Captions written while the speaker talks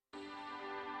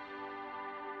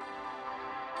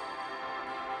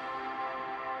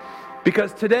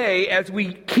Because today, as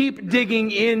we keep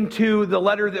digging into the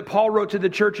letter that Paul wrote to the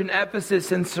church in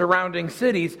Ephesus and surrounding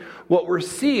cities, what we're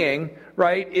seeing,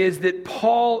 right, is that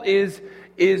Paul is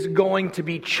going to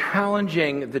be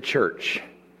challenging the church,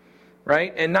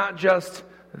 right? And not just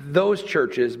those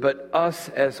churches, but us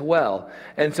as well.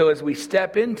 And so as we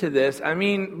step into this, I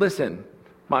mean, listen,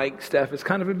 Mike, Steph, it's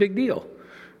kind of a big deal,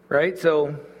 right?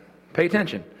 So pay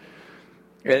attention.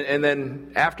 And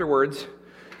then afterwards,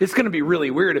 it's going to be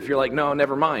really weird if you're like, no,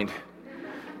 never mind.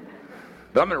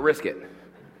 But I'm going to risk it.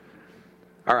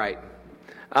 All right.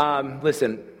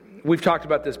 Listen, we've talked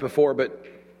about this before, but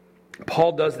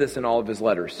Paul does this in all of his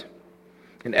letters.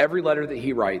 In every letter that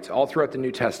he writes, all throughout the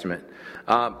New Testament,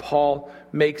 Paul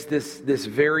makes this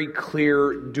very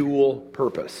clear dual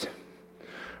purpose,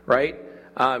 right?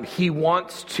 He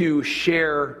wants to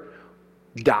share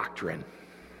doctrine,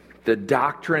 the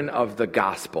doctrine of the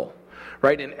gospel.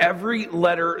 Right? In every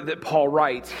letter that Paul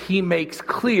writes, he makes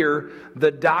clear the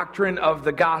doctrine of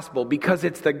the gospel, because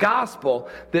it's the gospel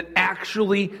that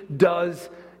actually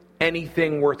does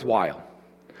anything worthwhile.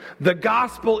 The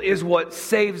gospel is what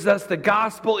saves us. The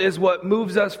gospel is what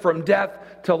moves us from death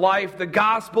to life. The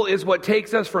gospel is what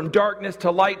takes us from darkness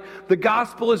to light. The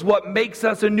gospel is what makes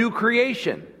us a new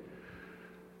creation.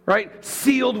 Right?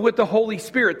 Sealed with the Holy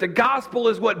Spirit. The gospel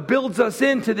is what builds us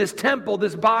into this temple,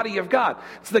 this body of God.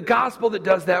 It's the gospel that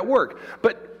does that work.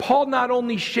 But Paul not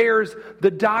only shares the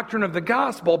doctrine of the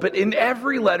gospel, but in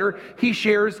every letter, he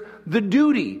shares the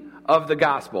duty of the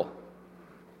gospel.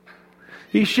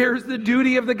 He shares the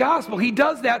duty of the gospel. He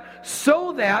does that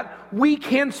so that we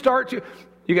can start to...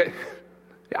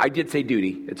 I did say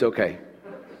duty. It's okay.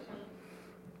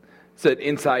 So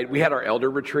inside, we had our elder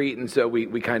retreat, and so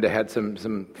we kind of had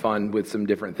some fun with some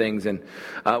different things. And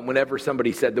whenever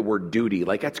somebody said the word duty,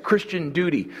 like, that's Christian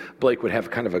duty, Blake would have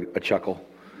kind of a chuckle.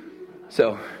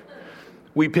 So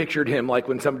we pictured him like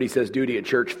when somebody says duty at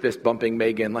church, fist bumping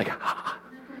Megan, like, ha.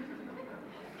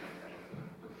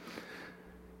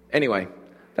 Anyway,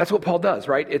 that's what Paul does,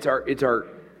 right? It's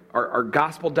our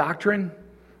gospel doctrine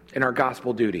and our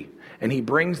gospel duty. And he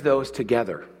brings those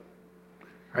together.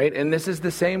 Right? And this is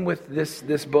the same with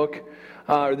this book,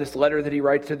 or this letter that he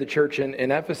writes to the church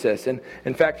in Ephesus. And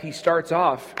in fact, he starts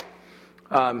off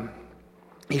in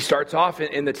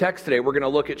the text today. We're going to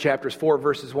look at chapters 4,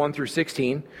 verses 1 through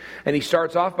 16. And he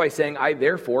starts off by saying, I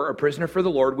therefore, a prisoner for the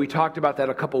Lord. We talked about that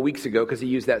a couple weeks ago because he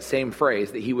used that same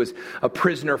phrase, that he was a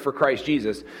prisoner for Christ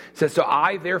Jesus. It says, so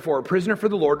I therefore, a prisoner for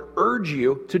the Lord, urge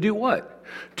you to do what?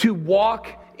 To walk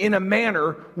in a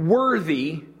manner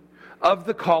worthy of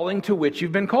the calling to which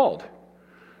you've been called.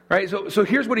 Right? So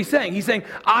here's what he's saying. He's saying,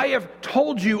 I have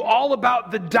told you all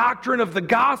about the doctrine of the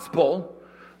gospel,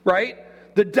 right?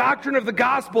 The doctrine of the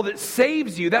gospel that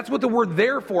saves you. That's what the word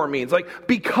therefore means. Like,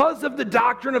 because of the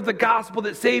doctrine of the gospel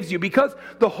that saves you, because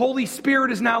the Holy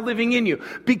Spirit is now living in you,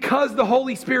 because the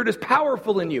Holy Spirit is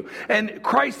powerful in you, and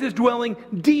Christ is dwelling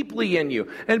deeply in you,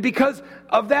 and because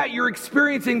of that, you're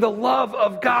experiencing the love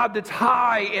of God that's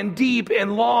high and deep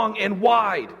and long and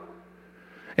wide.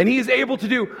 And he is able to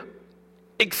do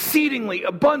exceedingly,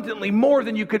 abundantly more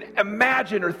than you could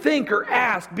imagine or think or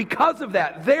ask because of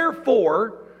that.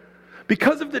 Therefore,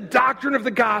 because of the doctrine of the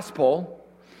gospel,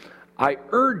 I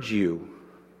urge you,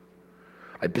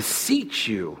 I beseech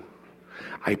you,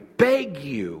 I beg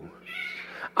you,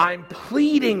 I'm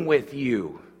pleading with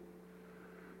you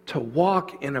to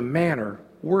walk in a manner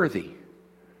worthy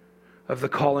of the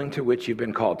calling to which you've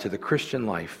been called, to the Christian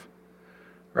life.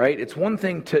 Right? It's one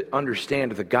thing to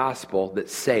understand the gospel that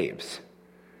saves.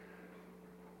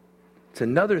 It's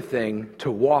another thing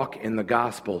to walk in the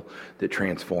gospel that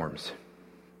transforms.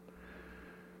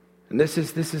 And this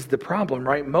is the problem,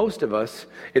 right? Most of us,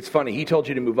 it's funny, he told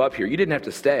you to move up here. You didn't have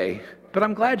to stay, but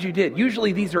I'm glad you did.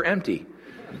 Usually these are empty.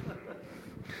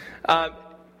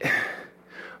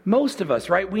 Most of us,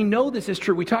 right, we know this is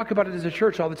true. We talk about it as a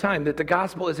church all the time, that the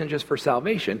gospel isn't just for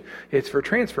salvation, it's for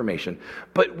transformation.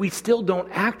 But we still don't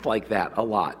act like that a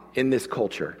lot in this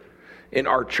culture, in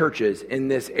our churches, in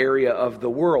this area of the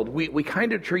world. We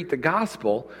kind of treat the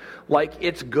gospel like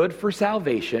it's good for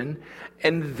salvation,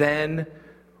 and then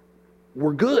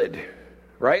we're good,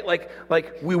 right?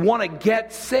 Like we want to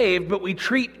get saved, but we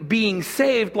treat being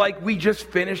saved like we just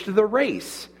finished the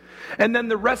race. And then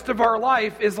the rest of our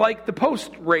life is like the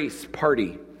post-race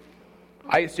party.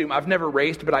 I assume, I've never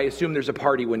raced, but I assume there's a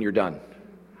party when you're done.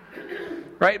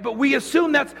 Right? But we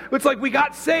assume it's like we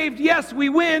got saved, yes, we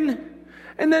win,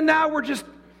 and then now we're just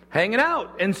hanging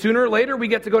out. And sooner or later we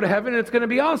get to go to heaven and it's going to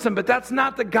be awesome. But that's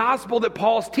not the gospel that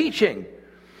Paul's teaching.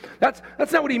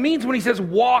 That's not what he means when he says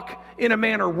walk in a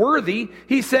manner worthy.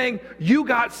 He's saying you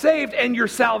got saved and your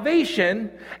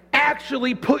salvation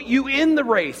actually put you in the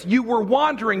race. You were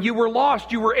wandering, you were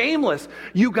lost, you were aimless.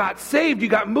 You got saved, you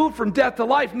got moved from death to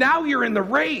life. Now you're in the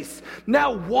race.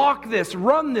 Now walk this,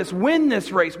 run this, win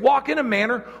this race. Walk in a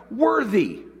manner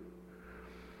worthy.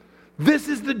 This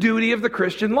is the duty of the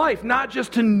Christian life, not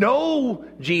just to know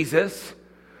Jesus,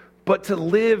 but to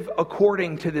live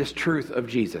according to this truth of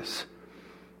Jesus.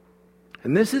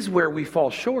 And this is where we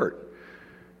fall short.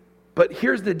 But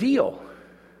here's the deal.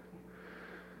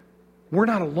 We're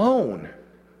not alone.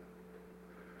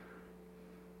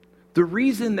 The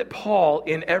reason that Paul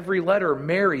in every letter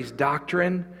marries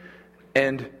doctrine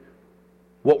and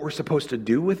what we're supposed to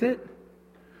do with it,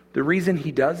 the reason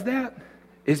he does that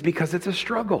is because it's a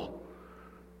struggle.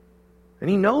 And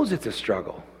he knows it's a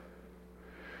struggle.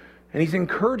 And he's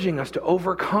encouraging us to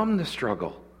overcome the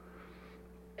struggle.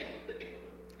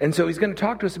 And so he's going to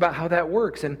talk to us about how that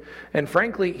works. And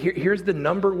frankly, here's the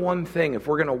number one thing. If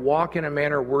we're going to walk in a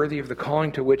manner worthy of the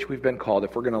calling to which we've been called,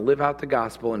 if we're going to live out the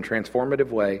gospel in a transformative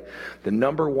way, the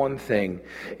number one thing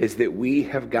is that we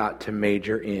have got to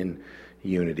major in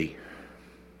unity.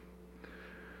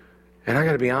 And I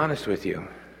got to be honest with you.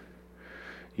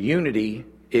 Unity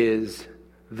is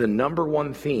the number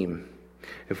one theme.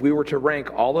 If we were to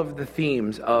rank all of the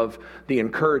themes of the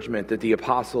encouragement that the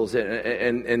apostles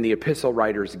and the epistle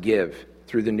writers give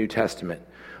through the New Testament,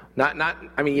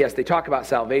 yes, they talk about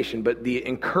salvation, but the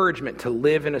encouragement to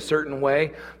live in a certain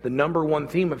way, the number one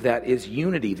theme of that is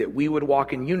unity, that we would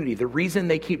walk in unity. The reason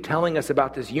they keep telling us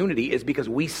about this unity is because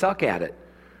we suck at it.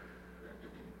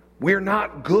 We're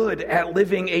not good at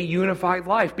living a unified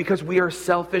life because we are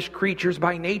selfish creatures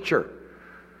by nature.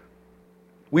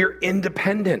 We're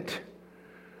independent.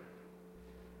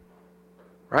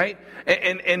 Right?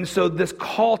 And so this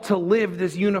call to live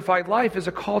this unified life is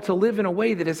a call to live in a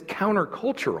way that is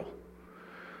countercultural.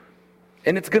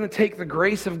 And it's going to take the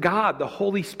grace of God, the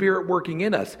Holy Spirit working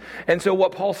in us. And so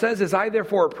what Paul says is, I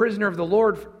therefore, a prisoner of the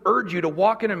Lord, urge you to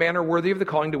walk in a manner worthy of the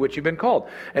calling to which you've been called.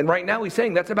 And right now he's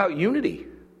saying that's about unity.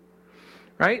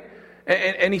 Right?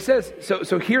 And he says,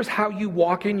 so here's how you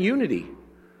walk in unity.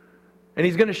 And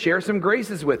he's going to share some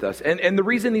graces with us. And the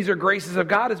reason these are graces of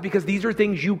God is because these are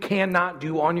things you cannot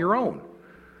do on your own.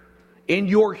 In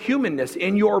your humanness,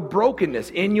 in your brokenness,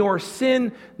 in your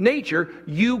sin nature,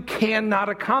 you cannot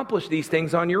accomplish these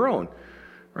things on your own.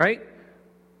 Right?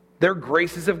 They're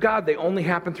graces of God. They only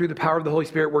happen through the power of the Holy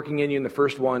Spirit working in you. And the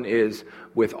first one is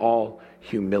with all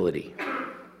humility.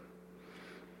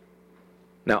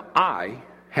 Now, I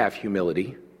have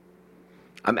humility.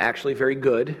 I'm actually very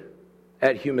good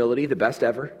at humility, the best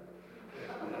ever.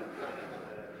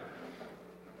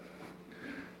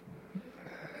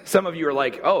 Some of you are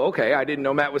like, oh, okay, I didn't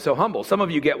know Matt was so humble. Some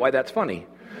of you get why that's funny,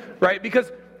 right?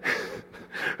 Because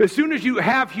as soon as you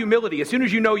have humility, as soon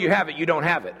as you know you have it, you don't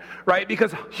have it, right?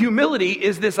 Because humility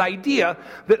is this idea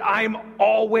that I'm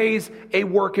always a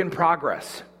work in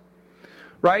progress,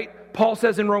 right? Paul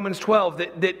says in Romans 12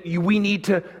 that we need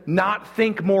to not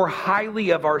think more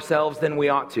highly of ourselves than we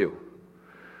ought to.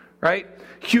 Right?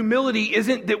 Humility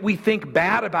isn't that we think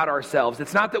bad about ourselves.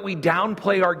 It's not that we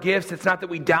downplay our gifts. It's not that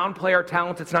we downplay our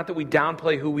talents. It's not that we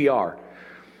downplay who we are.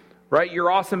 Right?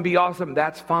 You're awesome, be awesome.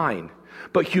 That's fine.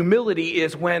 But humility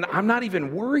is when I'm not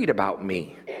even worried about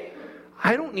me.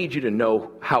 I don't need you to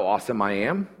know how awesome I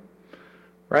am.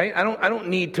 Right? I don't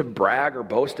need to brag or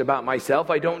boast about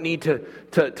myself. I don't need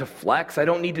to flex. I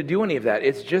don't need to do any of that.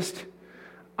 It's just,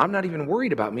 I'm not even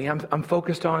worried about me. I'm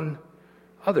focused on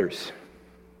others.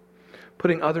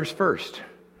 Putting others first.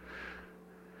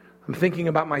 I'm thinking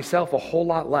about myself a whole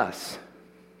lot less.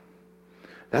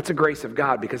 That's a grace of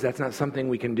God because that's not something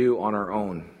we can do on our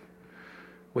own.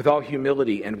 With all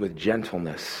humility and with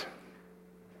gentleness.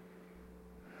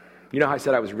 You know how I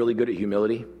said I was really good at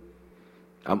humility?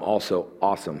 I'm also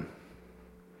awesome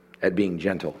at being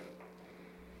gentle.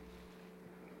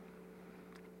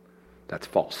 That's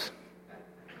false.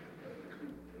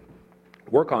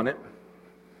 Work on it.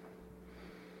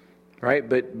 Right?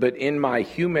 But in my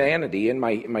humanity, in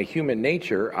my human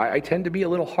nature, I tend to be a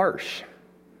little harsh.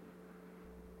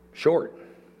 Short.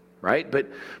 Right?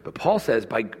 But Paul says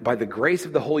by the grace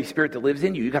of the Holy Spirit that lives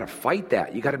in you, you got to fight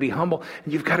that. You got to be humble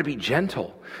and you've got to be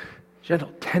gentle.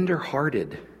 Gentle,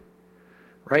 tender-hearted.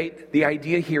 Right? The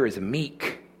idea here is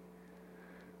meek.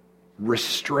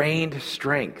 Restrained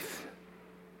strength.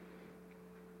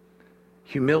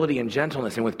 Humility and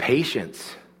gentleness, and with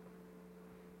patience.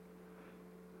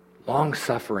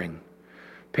 Long-suffering.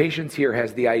 Patience here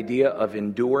has the idea of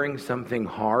enduring something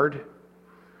hard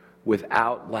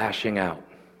without lashing out.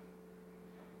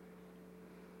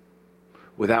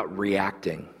 without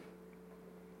reacting.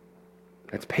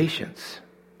 That's patience.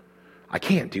 I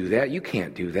can't do that. You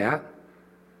can't do that.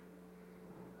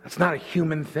 That's not a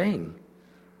human thing.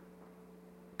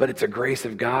 But it's a grace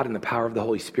of God and the power of the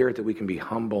Holy Spirit that we can be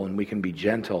humble and we can be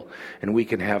gentle and we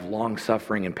can have long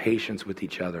suffering and patience with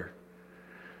each other.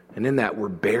 And in that, we're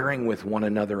bearing with one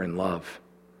another in love.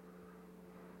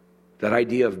 That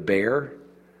idea of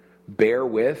bear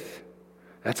with,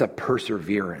 that's a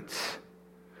perseverance.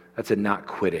 That's a not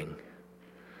quitting.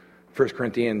 1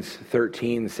 Corinthians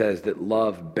 13 says that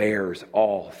love bears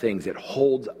all things. It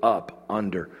holds up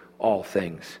under all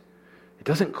things. It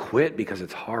doesn't quit because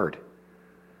it's hard.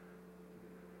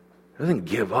 It doesn't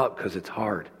give up because it's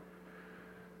hard.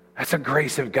 That's a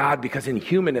grace of God, because in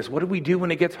humanness, what do we do when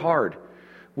it gets hard?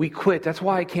 We quit. That's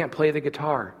why I can't play the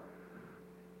guitar.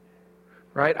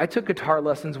 Right? I took guitar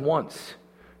lessons once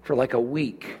for like a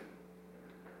week.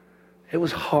 It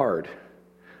was hard.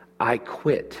 I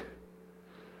quit.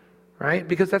 Right?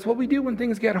 Because that's what we do when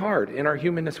things get hard. In our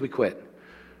humanness, we quit.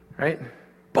 Right?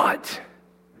 But,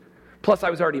 plus I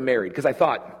was already married, because I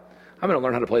thought, I'm going to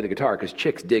learn how to play the guitar because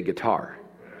chicks dig guitar.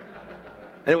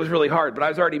 And it was really hard, but I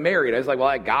was already married. I was like, well,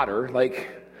 I got her.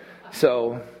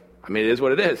 So, I mean, it is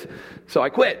what it is. So I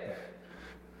quit.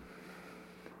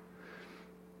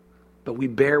 But we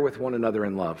bear with one another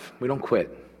in love. We don't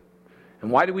quit. And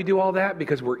why do we do all that?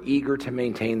 Because we're eager to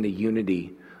maintain the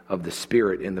unity of the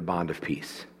Spirit in the bond of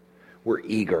peace. We're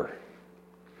eager.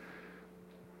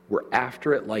 We're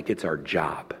after it like it's our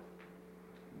job.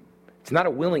 It's not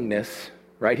a willingness,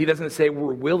 right? He doesn't say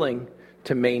we're willing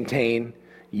to maintain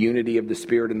unity of the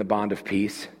Spirit in the bond of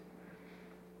peace.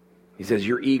 He says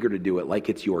you're eager to do it like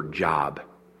it's your job.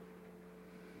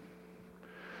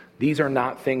 These are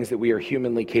not things that we are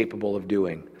humanly capable of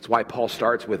doing. That's why Paul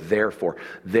starts with therefore.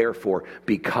 Therefore,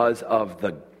 because of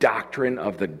the doctrine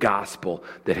of the gospel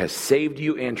that has saved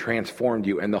you and transformed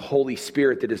you, and the Holy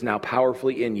Spirit that is now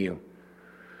powerfully in you,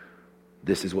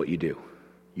 this is what you do.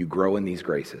 You grow in these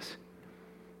graces.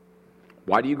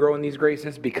 Why do you grow in these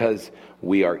graces? Because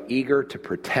we are eager to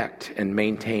protect and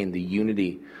maintain the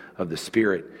unity of the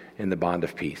Spirit in the bond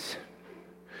of peace.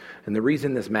 And the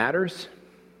reason this matters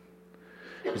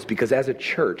is because as a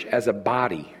church, as a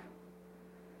body,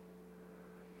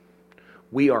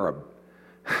 we are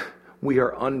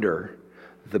under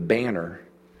the banner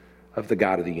of the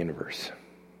God of the universe.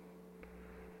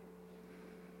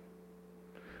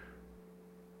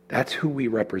 That's who we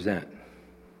represent.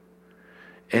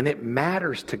 And it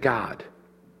matters to God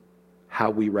how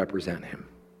we represent Him.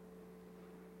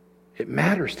 It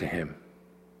matters to Him.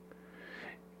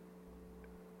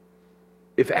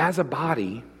 If as a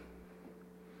body,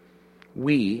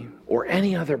 we, or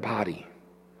any other body,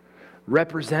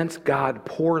 represents God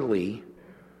poorly,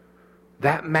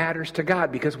 that matters to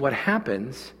God, because what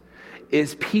happens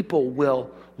is people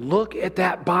will look at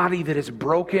that body that is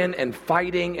broken and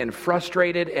fighting and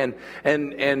frustrated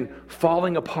and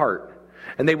falling apart.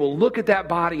 And they will look at that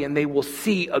body and they will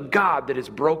see a God that is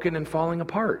broken and falling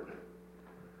apart.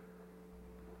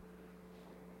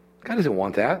 God doesn't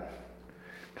want that.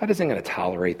 God isn't going to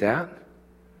tolerate that.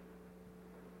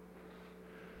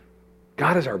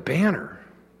 God is our banner.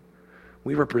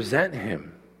 We represent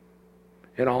Him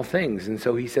in all things. And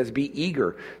so He says, be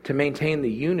eager to maintain the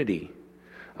unity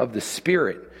of the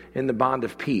Spirit in the bond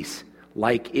of peace,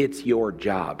 like it's your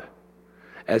job.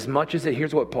 As much as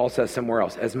here's what Paul says somewhere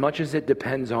else, as much as it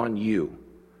depends on you,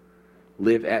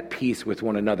 live at peace with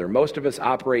one another. Most of us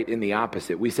operate in the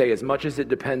opposite. We say, as much as it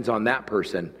depends on that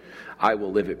person, I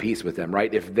will live at peace with them,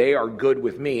 right? If they are good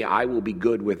with me, I will be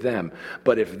good with them.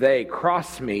 But if they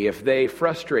cross me, if they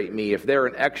frustrate me, if they're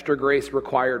an extra grace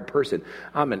required person,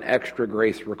 I'm an extra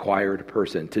grace required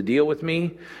person. To deal with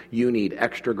me, you need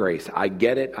extra grace. I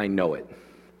get it, I know it.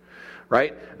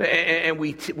 Right? And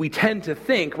we tend to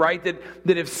think, right,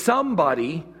 that if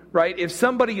somebody, right, if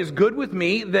somebody is good with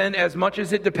me, then as much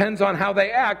as it depends on how they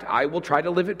act, I will try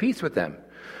to live at peace with them.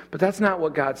 But that's not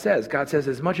what God says. God says,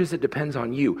 as much as it depends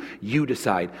on you, you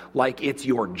decide, like it's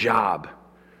your job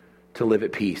to live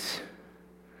at peace.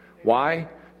 Why?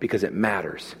 Because it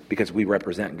matters, because we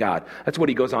represent God. That's what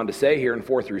he goes on to say here in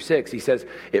 4 through 6. He says,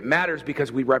 it matters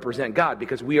because we represent God,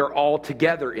 because we are all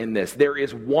together in this. There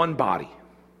is one body.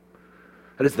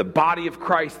 That is the body of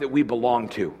Christ that we belong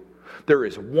to. There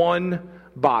is one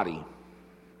body.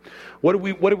 What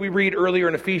do we read earlier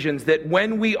in Ephesians? That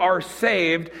when we are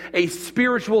saved, a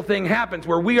spiritual thing happens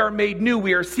where we are made new.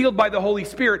 We are sealed by the Holy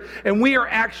Spirit, and we are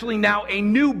actually now a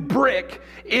new brick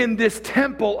in this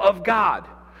temple of God.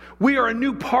 We are a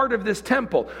new part of this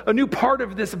temple, a new part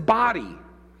of this body.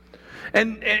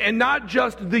 And not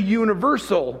just the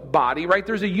universal body, right?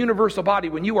 There's a universal body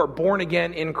when you are born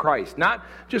again in Christ. Not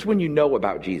just when you know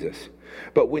about Jesus,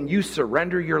 but when you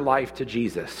surrender your life to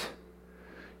Jesus.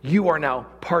 You are now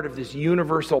part of this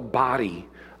universal body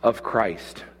of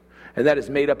Christ. And that is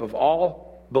made up of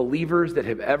all believers that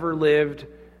have ever lived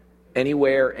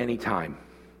anywhere, anytime.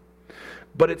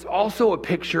 But it's also a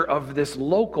picture of this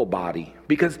local body,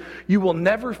 because you will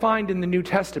never find in the New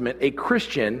Testament a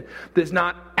Christian that's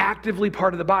not actively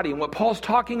part of the body. And what Paul's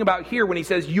talking about here when he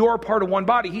says you're part of one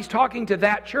body, he's talking to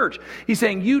that church. He's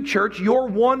saying, you church, you're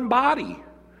one body.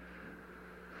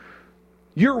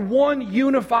 You're one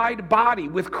unified body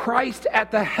with Christ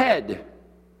at the head.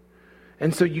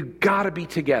 And so you got to be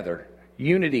together.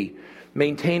 Unity,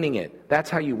 maintaining it. That's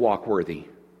how you walk worthy.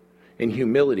 In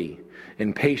humility,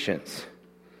 in patience,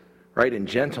 right? In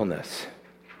gentleness,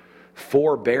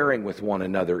 forbearing with one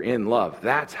another in love.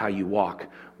 That's how you walk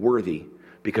worthy,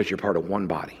 because you're part of one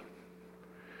body.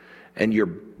 And you're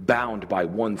bound by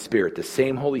one Spirit. The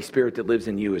same Holy Spirit that lives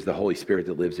in you is the Holy Spirit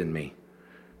that lives in me.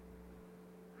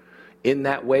 In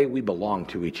that way, we belong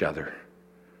to each other.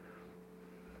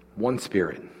 One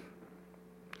Spirit.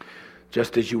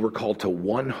 Just as you were called to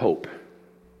one hope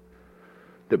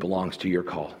that belongs to your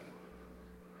call.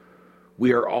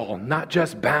 We are all not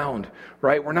just bound,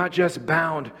 right? We're not just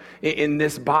bound in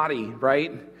this body,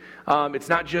 right? It's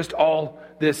not just all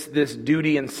this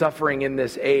duty and suffering in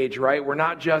this age, right? We're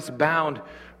not just bound,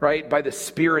 right, by the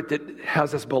Spirit that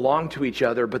has us belong to each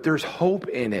other, but there's hope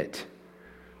in it.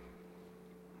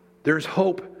 There's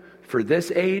hope for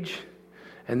this age,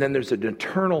 and then there's an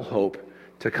eternal hope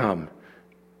to come.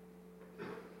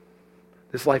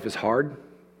 This life is hard,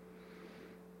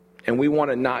 and we want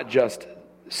to not just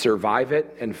survive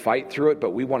it and fight through it,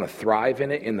 but we want to thrive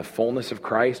in it in the fullness of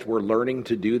Christ. We're learning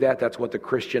to do that. That's what the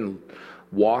Christian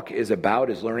walk is about,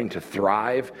 is learning to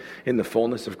thrive in the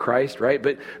fullness of Christ, right?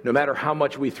 But no matter how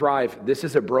much we thrive, this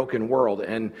is a broken world,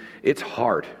 and it's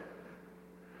hard.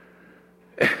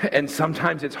 And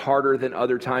sometimes it's harder than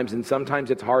other times, and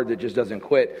sometimes it's hard that just doesn't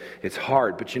quit. It's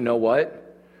hard, but you know what?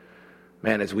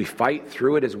 Man, as we fight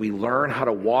through it, as we learn how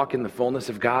to walk in the fullness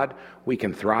of God, we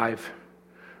can thrive,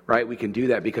 right? We can do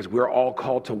that because we're all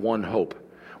called to one hope.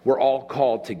 We're all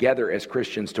called together as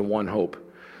Christians to one hope.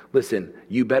 Listen,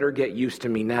 you better get used to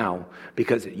me now,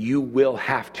 because you will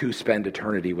have to spend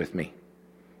eternity with me.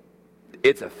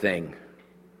 It's a thing.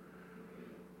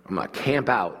 I'm going to camp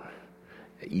out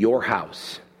at your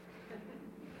house.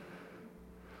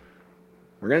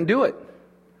 We're going to do it.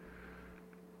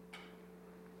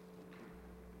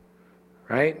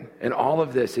 Right? And all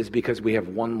of this is because we have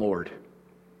one Lord,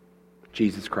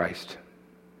 Jesus Christ.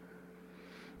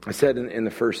 I said in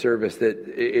the first service that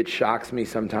it shocks me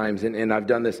sometimes, and I've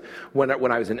done this when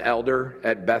I was an elder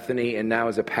at Bethany and now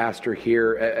as a pastor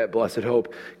here at Blessed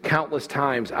Hope. Countless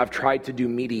times I've tried to do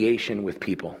mediation with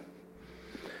people.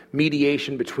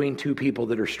 Mediation between two people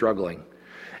that are struggling.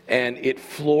 And it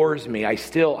floors me.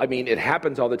 It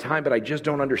happens all the time, but I just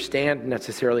don't understand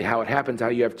necessarily how it happens, how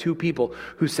you have two people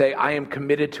who say, I am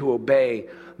committed to obey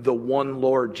the one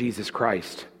Lord Jesus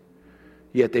Christ,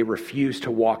 yet they refuse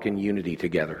to walk in unity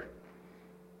together.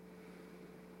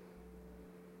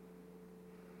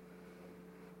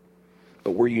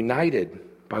 But we're united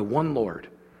by one Lord,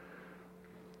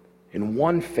 in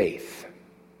one faith.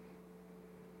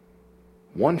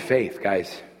 One faith,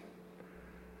 guys.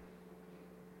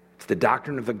 It's the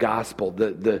doctrine of the gospel,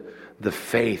 the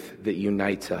faith that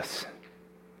unites us.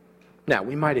 Now,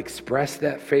 we might express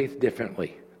that faith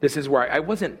differently. This is where I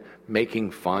wasn't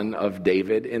making fun of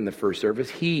David in the first service.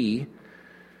 He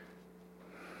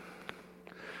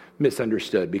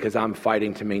misunderstood because I'm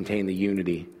fighting to maintain the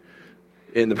unity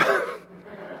in the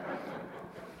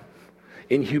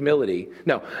in humility.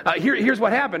 No, here's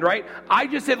what happened, right? I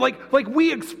just said, like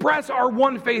we express our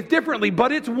one faith differently,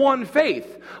 but it's one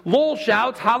faith. Lowell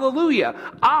shouts, hallelujah.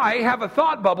 I have a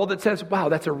thought bubble that says, wow,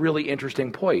 that's a really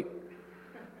interesting point.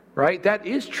 Right? That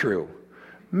is true.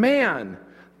 Man,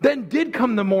 then did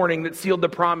come the morning that sealed the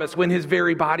promise when his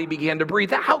very body began to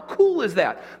breathe. How cool is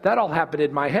that? That all happened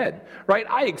in my head, right?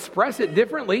 I express it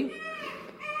differently,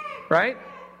 right?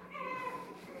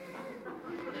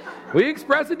 We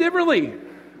express it differently.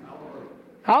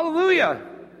 Hallelujah.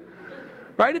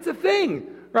 Right? It's a thing,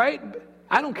 right?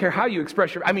 I don't care how you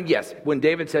express yes, when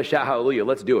David says shout hallelujah,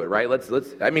 let's do it, right?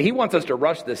 He wants us to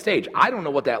rush the stage. I don't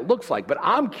know what that looks like, but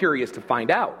I'm curious to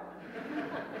find out.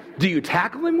 Do you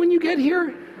tackle him when you get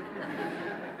here?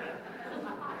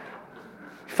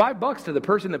 $5 to the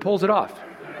person that pulls it off.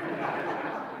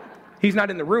 He's not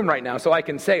in the room right now, so I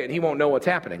can say it and he won't know what's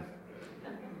happening.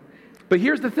 But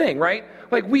here's the thing, right?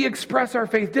 Like we express our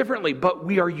faith differently, but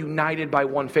we are united by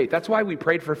one faith. That's why we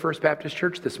prayed for First Baptist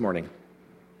Church this morning.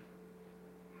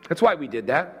 That's why we did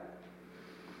that.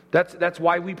 That's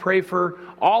why we pray for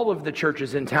all of the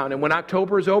churches in town. And when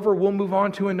October is over, we'll move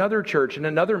on to another church and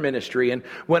another ministry. And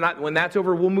when that's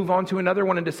over, we'll move on to another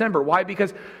one in December. Why?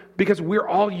 Because we're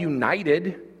all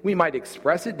united. We might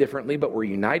express it differently, but we're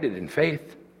united in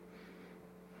faith.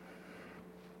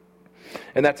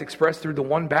 And that's expressed through the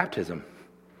one baptism.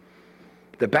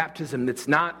 The baptism that's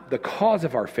not the cause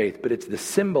of our faith, but it's the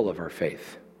symbol of our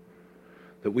faith.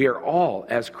 That we are all,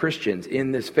 as Christians,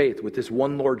 in this faith with this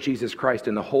one Lord Jesus Christ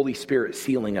and the Holy Spirit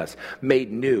sealing us,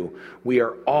 made new. We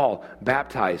are all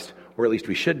baptized, or at least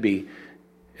we should be,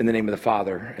 in the name of the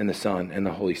Father and the Son and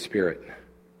the Holy Spirit.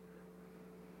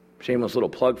 Shameless little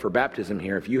plug for baptism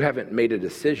here. If you haven't made a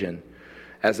decision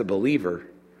as a believer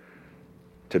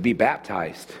to be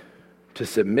baptized, to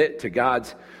submit to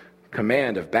God's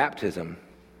command of baptism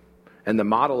and the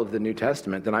model of the New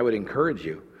Testament, then I would encourage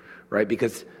you, right?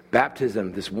 Because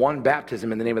baptism, this one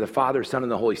baptism in the name of the Father, Son,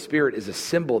 and the Holy Spirit is a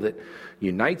symbol that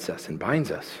unites us and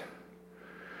binds us.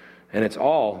 And it's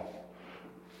all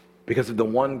because of the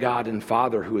one God and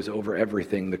Father who is over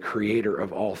everything, the creator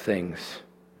of all things,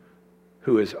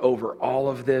 who is over all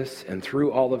of this and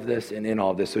through all of this and in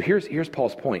all of this. So here's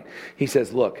Paul's point. He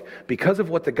says, look, because of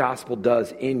what the gospel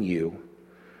does in you,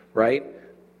 right,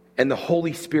 and the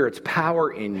Holy Spirit's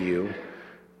power in you,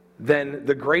 then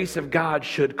the grace of God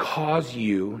should cause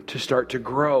you to start to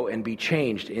grow and be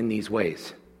changed in these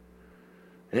ways.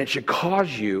 And it should cause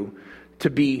you to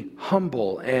be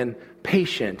humble and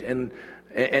patient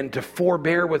and to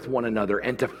forbear with one another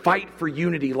and to fight for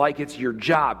unity like it's your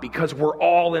job, because we're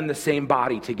all in the same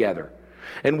body together.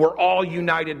 And we're all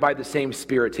united by the same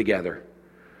Spirit together.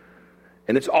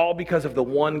 And it's all because of the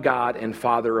one God and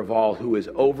Father of all, who is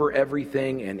over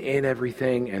everything and in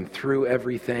everything and through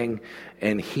everything,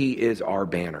 and He is our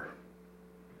banner.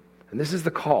 And this is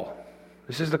the call.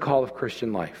 This is the call of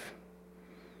Christian life.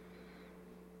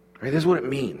 Right? This is what it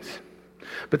means.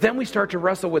 But then we start to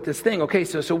wrestle with this thing. Okay,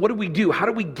 so what do we do? How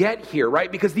do we get here,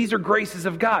 right? Because these are graces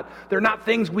of God. They're not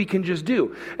things we can just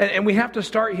do. And we have to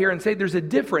start here and say there's a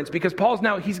difference, because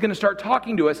he's going to start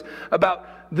talking to us about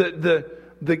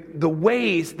the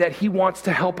ways that He wants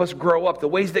to help us grow up, the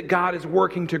ways that God is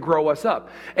working to grow us up.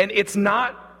 And it's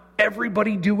not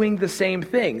everybody doing the same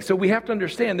thing. So we have to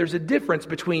understand there's a difference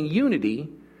between unity,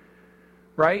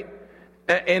 right,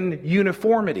 and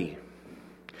uniformity.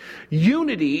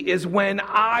 Unity is when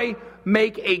I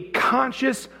make a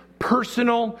conscious,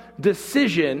 personal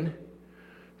decision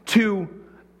to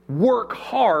work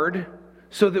hard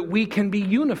so that we can be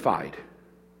unified.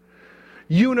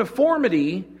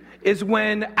 Uniformity is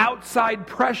when outside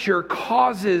pressure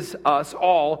causes us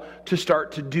all to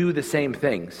start to do the same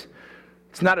things.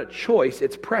 It's not a choice,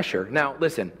 it's pressure. Now,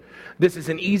 listen, this is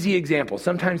an easy example.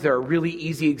 Sometimes there are really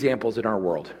easy examples in our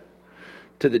world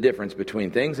to the difference between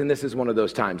things, and this is one of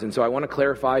those times. And so I want to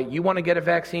clarify, you want to get a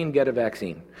vaccine, get a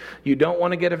vaccine. You don't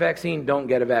want to get a vaccine, don't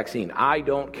get a vaccine. I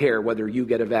don't care whether you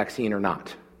get a vaccine or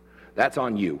not. That's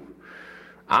on you.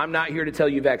 I'm not here to tell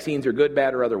you vaccines are good,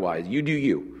 bad, or otherwise. You do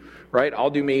you, right?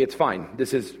 I'll do me, it's fine.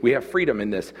 We have freedom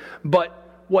in this.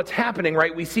 But what's happening,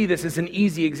 right? We see this as an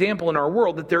easy example in our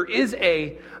world, that there is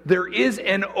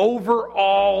an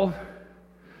overall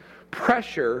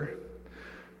pressure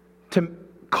to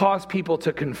cause people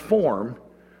to conform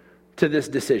to this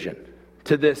decision,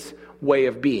 to this way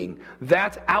of being.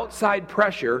 That's outside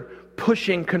pressure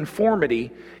pushing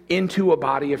conformity into a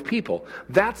body of people.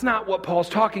 That's not what Paul's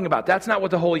talking about. That's not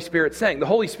what the Holy Spirit's saying. The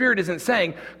Holy Spirit isn't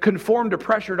saying conform to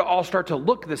pressure to all start to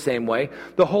look the same way.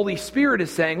 The Holy Spirit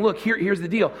is saying, look, here's the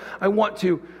deal. I want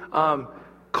to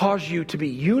cause you to be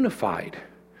unified.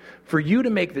 For you to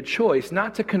make the choice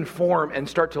not to conform and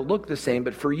start to look the same,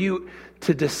 but for you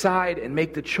to decide and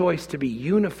make the choice to be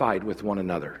unified with one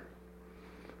another.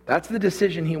 That's the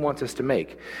decision He wants us to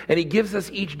make. And He gives us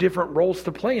each different roles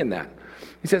to play in that.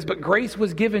 He says, but grace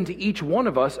was given to each one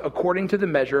of us according to the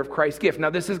measure of Christ's gift.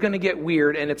 Now, this is going to get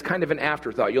weird, and it's kind of an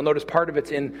afterthought. You'll notice part of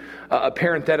it's in a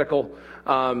parenthetical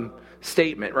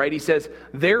statement, right? He says,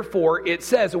 therefore, it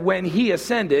says, when He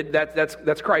ascended,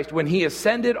 that's Christ, when He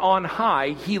ascended on high,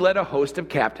 He led a host of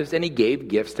captives and He gave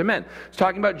gifts to men. It's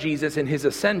talking about Jesus and His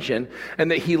ascension, and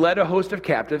that He led a host of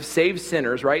captives, saved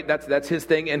sinners, right? That's His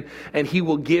thing, and He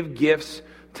will give gifts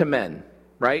to men.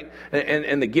 Right?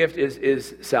 And the gift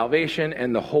is salvation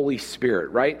and the Holy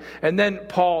Spirit, right? And then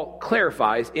Paul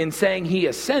clarifies in saying He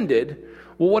ascended,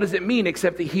 well, what does it mean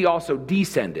except that He also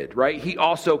descended, right? He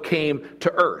also came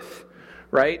to earth,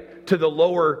 right? To the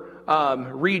lower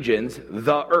regions,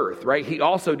 the earth, right? He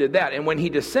also did that. And when he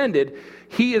descended,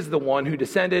 he is the one who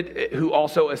descended, who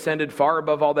also ascended far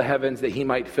above all the heavens that he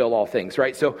might fill all things,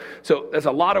 right? So there's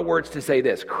a lot of words to say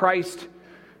this. Christ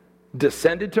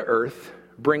descended to earth,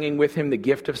 bringing with him the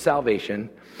gift of salvation.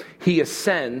 He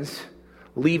ascends,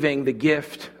 leaving the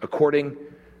gift according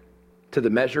to the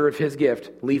measure of his gift,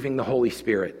 leaving the Holy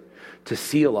Spirit to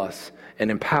seal us and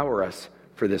empower us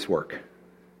for this work.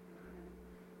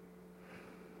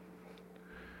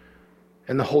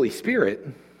 And the Holy Spirit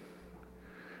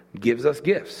gives us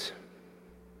gifts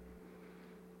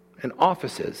and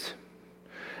offices.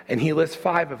 And he lists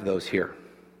 5 of those here.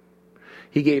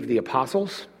 He gave the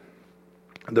apostles,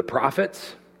 the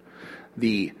prophets,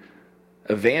 the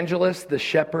evangelists, the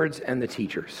shepherds, and the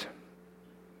teachers.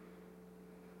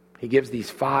 He gives these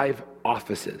 5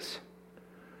 offices,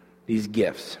 these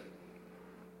gifts.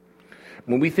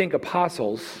 When we think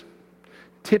apostles,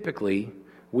 typically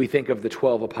we think of the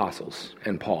 12 apostles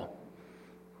and Paul.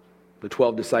 The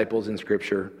 12 disciples in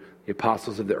Scripture, the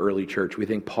apostles of the early church. We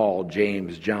think Paul,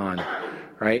 James, John,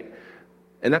 right?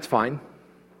 And that's fine.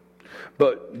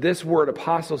 But this word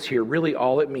apostles here, really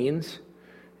all it means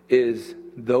is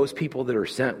those people that are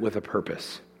sent with a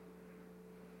purpose.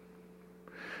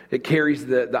 It carries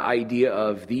the idea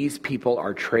of these people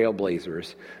are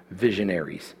trailblazers,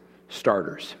 visionaries,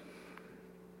 starters.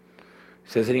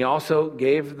 It says, and he also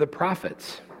gave the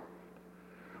prophets.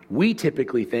 We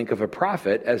typically think of a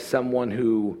prophet as someone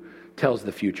who tells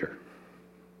the future.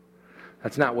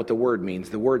 That's not what the word means.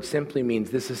 The word simply means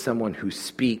this is someone who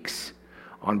speaks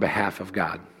on behalf of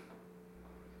God.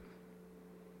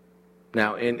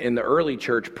 Now, in the early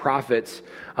church, prophets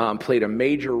played a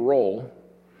major role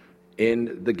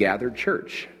in the gathered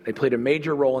church. They played a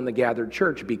major role in the gathered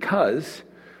church because,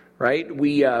 right,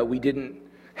 we didn't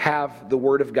have the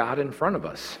word of God in front of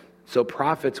us. So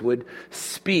prophets would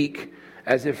speak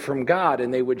as if from God,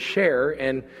 and they would share,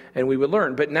 and we would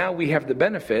learn. But now we have the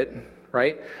benefit,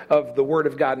 right, of the word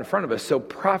of God in front of us. So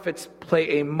prophets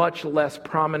play a much less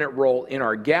prominent role in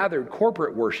our gathered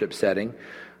corporate worship setting,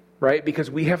 right,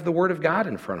 because we have the word of God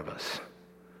in front of us.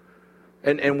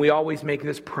 And we always make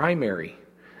this primary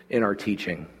in our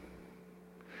teaching,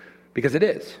 because it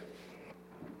is.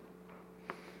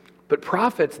 But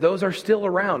prophets, those are still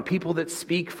around, people that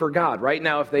speak for God. Right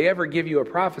now, if they ever give you a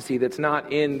prophecy that's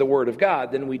not in the Word of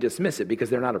God, then we dismiss it because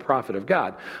they're not a prophet of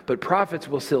God. But prophets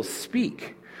will still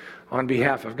speak on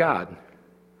behalf of God.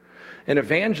 And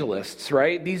evangelists,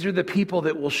 right? These are the people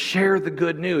that will share the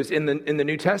good news. In the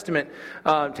New Testament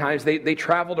times, they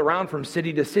traveled around from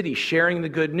city to city sharing the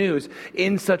good news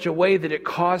in such a way that it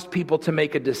caused people to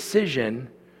make a decision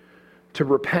to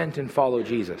repent and follow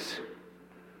Jesus.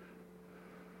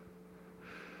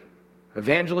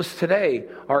 Evangelists today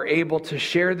are able to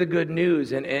share the good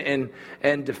news and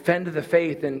defend the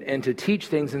faith and to teach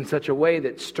things in such a way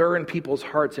that stir in people's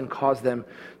hearts and cause them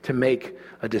to make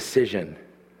a decision.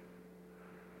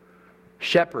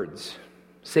 Shepherds,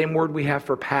 same word we have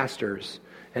for pastors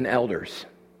and elders.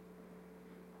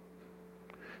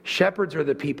 Shepherds are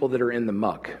the people that are in the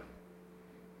muck.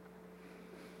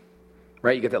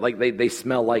 Right? You get that, like they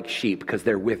smell like sheep because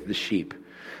they're with the sheep.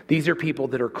 These are people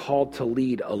that are called to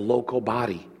lead a local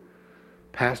body,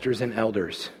 pastors and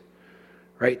elders,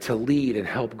 right? To lead and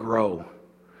help grow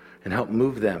and help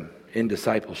move them in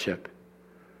discipleship.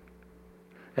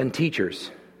 And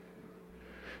teachers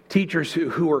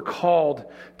who are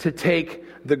called to take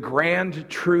the grand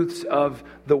truths of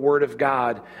the Word of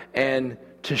God and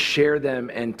to share them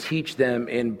and teach them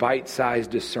in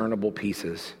bite-sized, discernible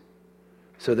pieces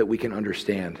so that we can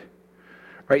understand.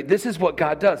 Right? This is what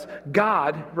God does.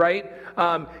 God, right,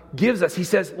 gives us, he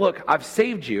says, look, I've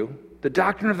saved you. The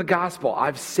doctrine of the gospel,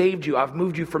 I've saved you. I've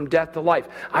moved you from death to life.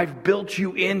 I've built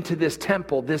you into this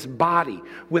temple, this body,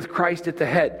 with Christ at the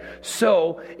head.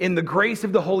 So, in the grace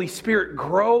of the Holy Spirit,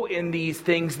 grow in these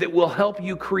things that will help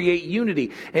you create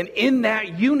unity. And in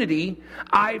that unity,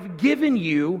 I've given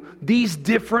you these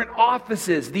different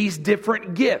offices, these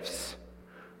different gifts.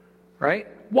 Right?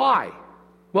 Why?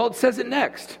 Well, it says it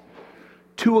next.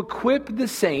 To equip the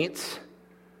saints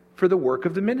for the work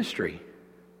of the ministry.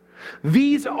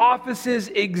 These offices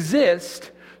exist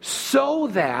so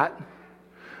that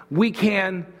we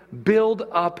can build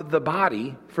up the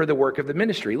body for the work of the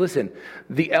ministry. Listen,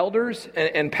 the elders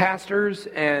and pastors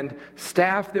and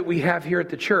staff that we have here at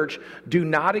the church do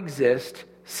not exist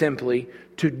simply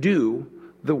to do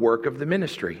the work of the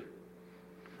ministry.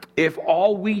 If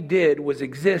all we did was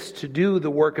exist to do the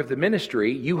work of the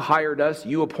ministry, you hired us,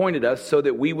 you appointed us so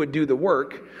that we would do the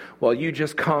work, well, you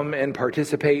just come and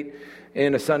participate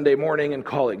in a Sunday morning and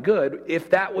call it good. If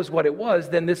that was what it was,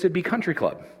 then this would be country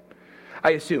club.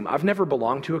 I assume. I've never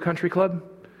belonged to a country club.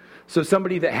 So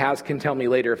somebody that has can tell me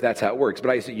later if that's how it works. But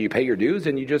I assume you pay your dues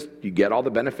and you get all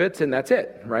the benefits and that's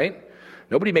it, right?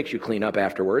 Nobody makes you clean up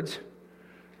afterwards,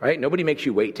 right? Nobody makes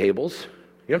you wait tables.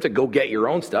 You don't have to go get your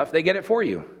own stuff. They get it for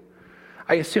you.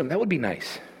 I assume that would be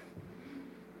nice.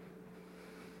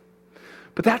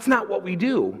 But that's not what we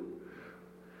do.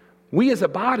 We as a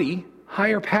body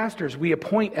hire pastors. We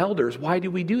appoint elders. Why do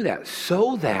we do that?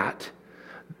 So that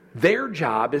their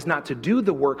job is not to do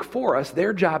the work for us.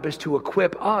 Their job is to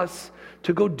equip us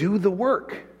to go do the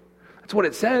work. That's what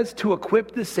it says, to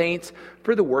equip the saints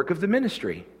for the work of the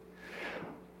ministry.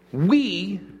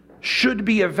 We should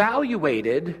be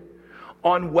evaluated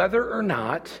on whether or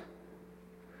not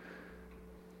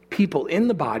people in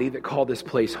the body that call this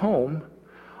place home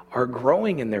are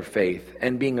growing in their faith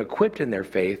and being equipped in their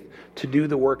faith to do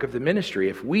the work of the ministry.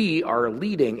 If we are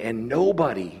leading and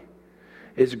nobody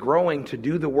is growing to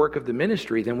do the work of the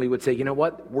ministry, then we would say, you know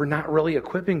what? We're not really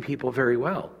equipping people very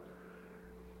well.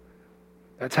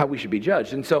 That's how we should be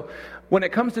judged. And so when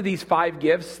it comes to these 5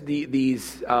 gifts,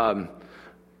 these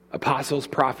apostles,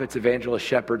 prophets, evangelists,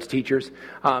 shepherds, teachers,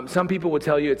 some people would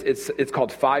tell you it's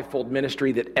called fivefold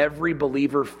ministry, that every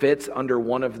believer fits under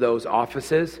one of those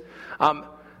offices.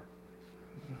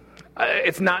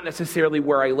 It's not necessarily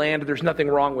where I land. There's nothing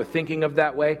wrong with thinking of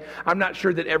that way. I'm not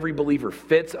sure that every believer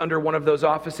fits under one of those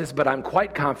offices, but I'm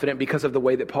quite confident because of the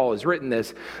way that Paul has written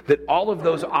this, that all of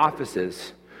those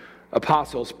offices,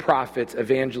 apostles, prophets,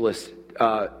 evangelists,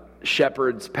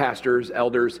 shepherds, pastors,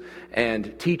 elders,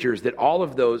 and teachers, that all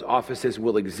of those offices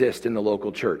will exist in the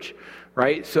local church,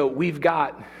 right? So we've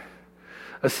got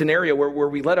a scenario where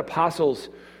we let apostles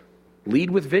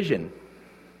lead with vision.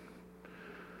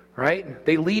 Right?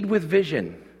 They lead with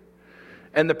vision.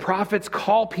 And the prophets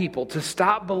call people to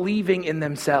stop believing in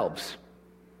themselves,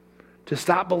 to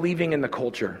stop believing in the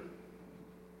culture,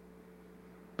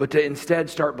 but to instead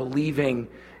start believing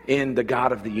in the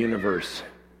God of the universe.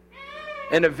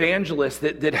 And evangelists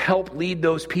that help lead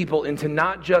those people into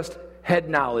not just head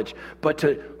knowledge, but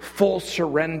to full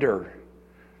surrender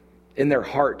in their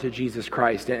heart to Jesus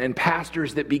Christ, and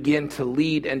pastors that begin to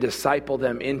lead and disciple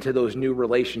them into those new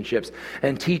relationships,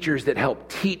 and teachers that help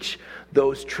teach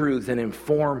those truths and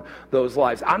inform those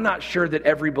lives. I'm not sure that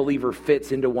every believer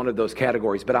fits into one of those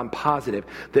categories, but I'm positive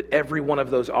that every one of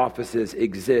those offices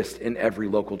exists in every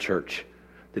local church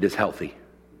that is healthy.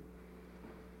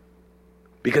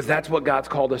 Because that's what God's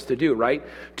called us to do, right?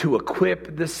 To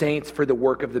equip the saints for the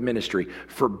work of the ministry,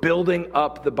 for building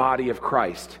up the body of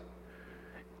Christ.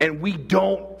 And we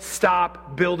don't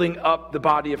stop building up the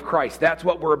body of Christ. That's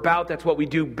what we're about. That's what we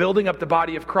do, building up the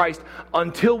body of Christ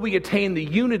until we attain the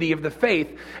unity of the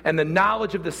faith and the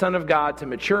knowledge of the Son of God, to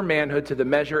mature manhood, to the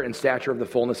measure and stature of the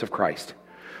fullness of Christ.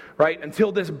 Right?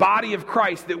 Until this body of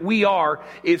Christ that we are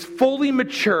is fully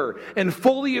mature and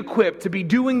fully equipped to be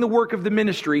doing the work of the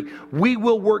ministry, we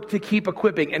will work to keep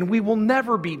equipping. And we will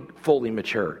never be fully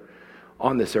mature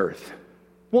on this earth.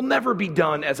 We'll never be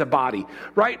done as a body,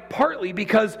 right? Partly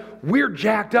because we're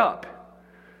jacked up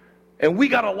and we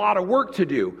got a lot of work to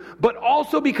do, but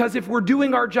also because if we're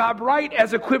doing our job right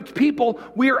as equipped people,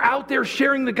 we are out there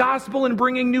sharing the gospel and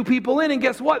bringing new people in. And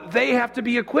guess what? They have to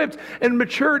be equipped and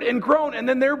matured and grown, and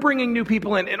then they're bringing new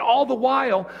people in. And all the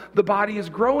while, the body is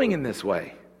growing in this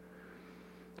way,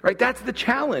 right? That's the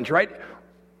challenge, right?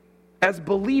 As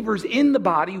believers in the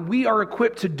body, we are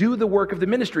equipped to do the work of the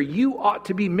ministry. You ought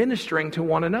to be ministering to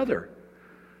one another.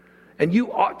 And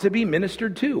you ought to be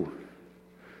ministered to.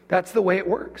 That's the way it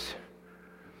works.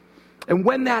 And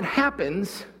when that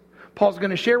happens, Paul's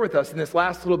going to share with us in this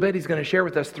last little bit, he's going to share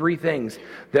with us 3 things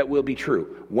that will be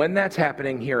true. When that's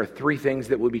happening, here are 3 things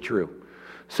that will be true.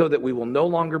 So that we will no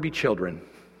longer be children.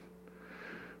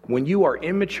 When you are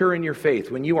immature in your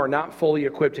faith, when you are not fully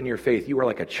equipped in your faith, you are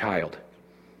like a child.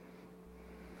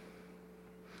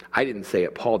 I didn't say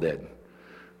it, Paul did,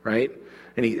 right?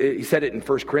 And he said it in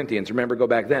 1 Corinthians. Remember, go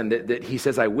back then, that he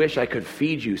says, I wish I could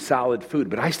feed you solid food,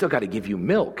 but I still got to give you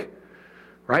milk,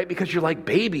 right? Because you're like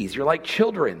babies, you're like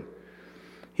children.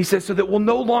 He says, so that we'll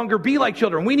no longer be like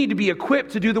children. We need to be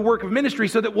equipped to do the work of ministry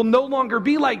so that we'll no longer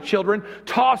be like children,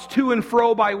 tossed to and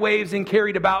fro by waves and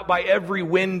carried about by every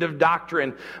wind of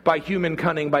doctrine, by human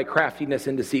cunning, by craftiness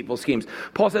and deceitful schemes.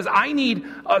 Paul says, I need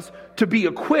us to be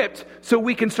equipped so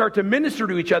we can start to minister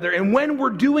to each other. And when we're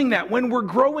doing that, when we're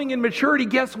growing in maturity,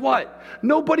 guess what?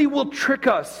 Nobody will trick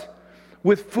us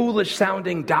with foolish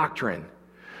sounding doctrine.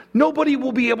 Nobody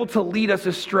will be able to lead us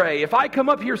astray. If I come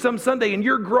up here some Sunday and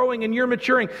you're growing and you're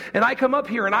maturing, and I come up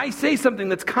here and I say something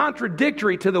that's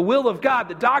contradictory to the will of God,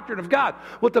 the doctrine of God,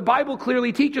 what the Bible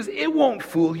clearly teaches, it won't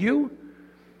fool you.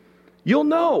 You'll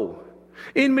know.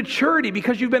 In maturity,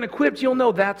 because you've been equipped, you'll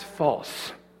know that's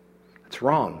false. That's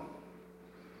wrong.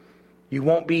 You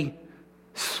won't be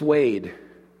swayed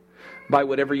by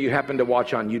whatever you happen to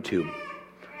watch on YouTube,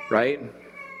 right?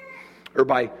 Or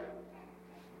by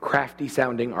crafty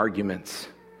sounding arguments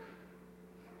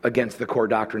against the core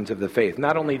doctrines of the faith.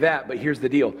 Not only that, but here's the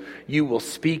deal. You will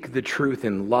speak the truth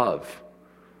in love.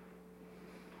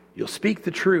 You'll speak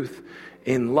the truth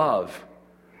in love,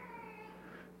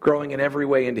 growing in every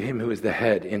way into him who is the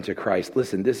head, into Christ.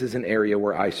 Listen, this is an area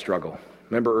where I struggle.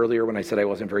 Remember earlier when I said I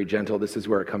wasn't very gentle? This is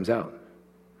where it comes out.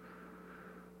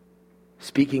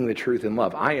 Speaking the truth in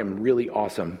love. I am really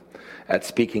awesome at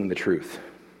speaking the truth.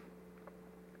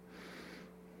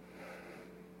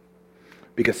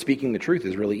 Because speaking the truth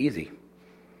is really easy.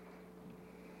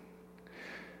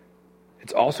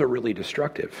 It's also really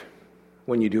destructive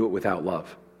when you do it without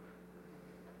love.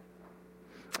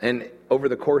 And over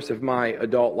the course of my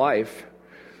adult life,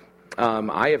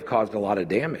 I have caused a lot of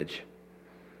damage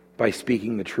by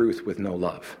speaking the truth with no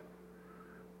love.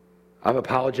 I've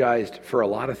apologized for a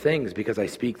lot of things because I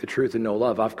speak the truth in no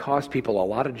love. I've caused people a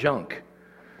lot of junk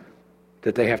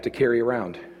that they have to carry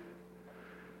around.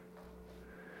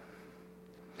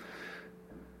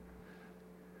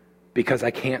 Because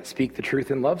I can't speak the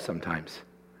truth in love sometimes.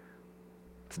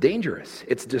 It's dangerous.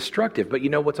 It's destructive. But you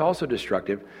know what's also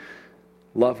destructive?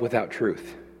 Love without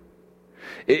truth.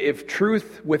 If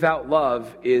truth without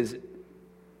love it's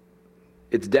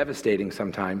devastating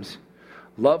sometimes.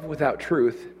 Love without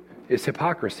truth is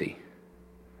hypocrisy.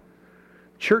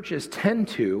 Churches tend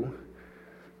to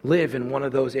live in one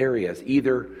of those areas.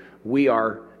 Either we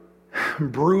are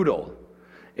brutal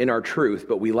in our truth,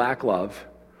 but we lack love,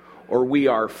 or we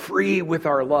are free with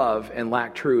our love and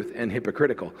lack truth and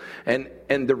hypocritical. And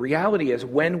the reality is,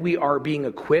 when we are being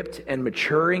equipped and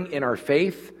maturing in our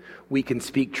faith, we can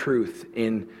speak truth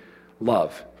in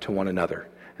love to one another.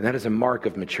 And that is a mark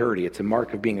of maturity. It's a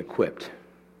mark of being equipped.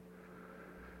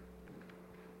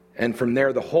 And from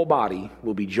there, the whole body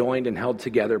will be joined and held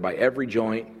together by every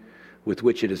joint with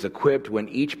which it is equipped, when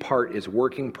each part is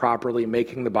working properly,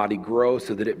 making the body grow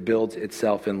so that it builds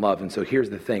itself in love. And so here's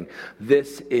the thing.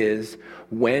 This is,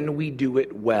 when we do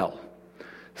it well,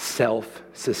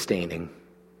 self-sustaining.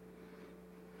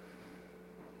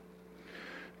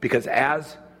 Because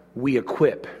as we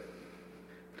equip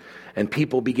and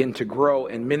people begin to grow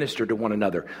and minister to one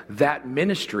another, that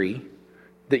ministry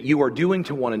that you are doing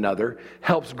to one another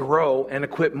helps grow and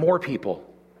equip more people,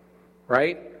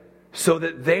 right? So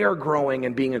that they are growing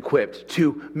and being equipped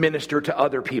to minister to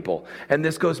other people. And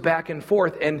this goes back and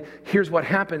forth. And here's what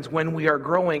happens when we are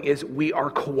growing is we are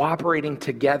cooperating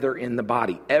together in the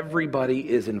body. Everybody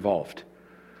is involved.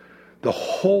 The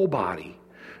whole body,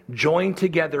 joined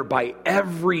together by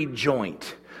every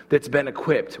joint that's been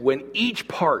equipped, when each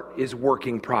part is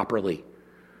working properly,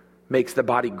 makes the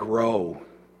body grow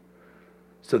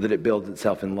so that it builds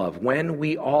itself in love. When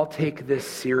we all take this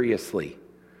seriously,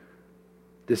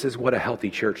 this is what a healthy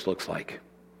church looks like.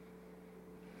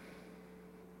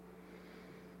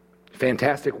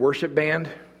 Fantastic worship band?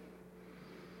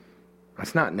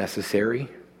 That's not necessary.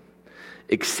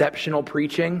 Exceptional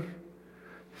preaching?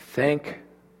 Thank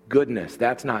goodness,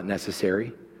 that's not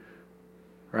necessary.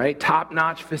 Right?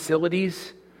 Top-notch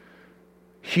facilities?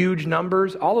 Huge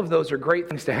numbers? All of those are great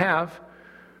things to have,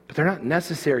 but they're not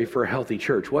necessary for a healthy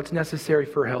church. What's necessary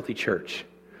for a healthy church?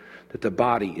 That the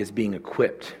body is being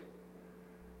equipped.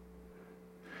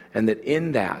 And that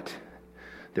in that,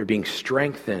 they're being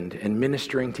strengthened and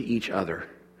ministering to each other.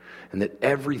 And that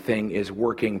everything is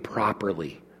working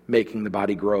properly, making the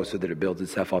body grow so that it builds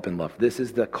itself up in love. This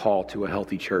is the call to a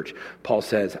healthy church. Paul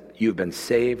says, you've been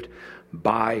saved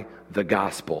by the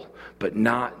gospel, but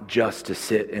not just to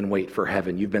sit and wait for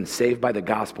heaven. You've been saved by the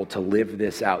gospel to live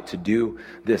this out, to do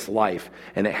this life.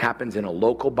 And it happens in a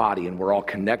local body, and we're all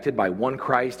connected by one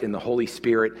Christ in the Holy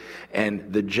Spirit.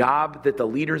 And the job that the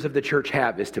leaders of the church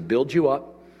have is to build you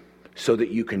up so that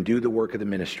you can do the work of the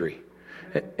ministry.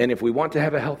 And if we want to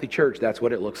have a healthy church, that's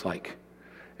what it looks like.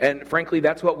 And frankly,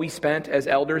 that's what we spent as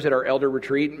elders at our elder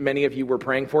retreat. Many of you were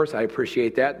praying for us. I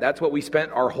appreciate that. That's what we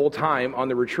spent our whole time on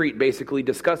the retreat basically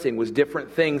discussing, was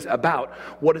different things about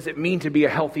what does it mean to be a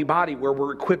healthy body where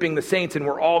we're equipping the saints and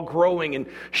we're all growing and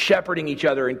shepherding each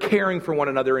other and caring for one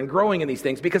another and growing in these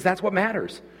things, because that's what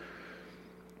matters.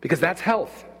 Because that's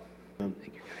health. Thank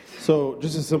you, guys. So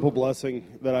just a simple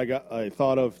blessing that I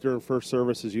thought of during first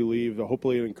service as you leave,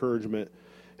 hopefully an encouragement.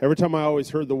 Every time I always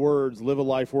heard the words, live a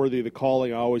life worthy of the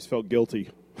calling, I always felt guilty.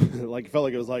 It felt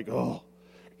like it was like, oh,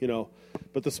 you know.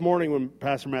 But this morning when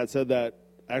Pastor Matt said that,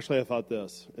 actually I thought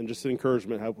this, and just an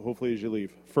encouragement, hopefully as you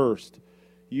leave. First,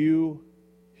 you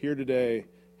here today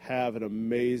have an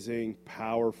amazing,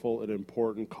 powerful, and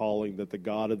important calling that the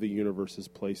God of the universe has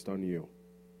placed on you.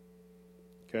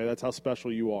 Okay, that's how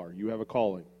special you are. You have a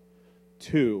calling.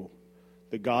 2,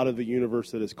 the God of the universe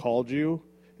that has called you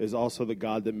is also the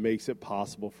God that makes it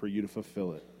possible for you to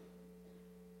fulfill it.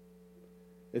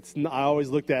 I always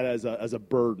looked at it as a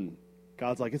burden.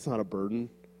 God's like, it's not a burden.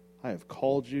 I have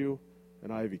called you,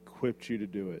 and I have equipped you to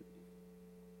do it.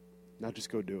 Now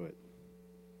just go do it.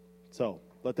 So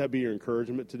let that be your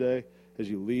encouragement today as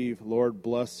you leave. Lord,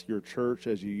 bless your church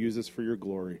as you use this for your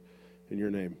glory. In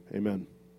your name, amen.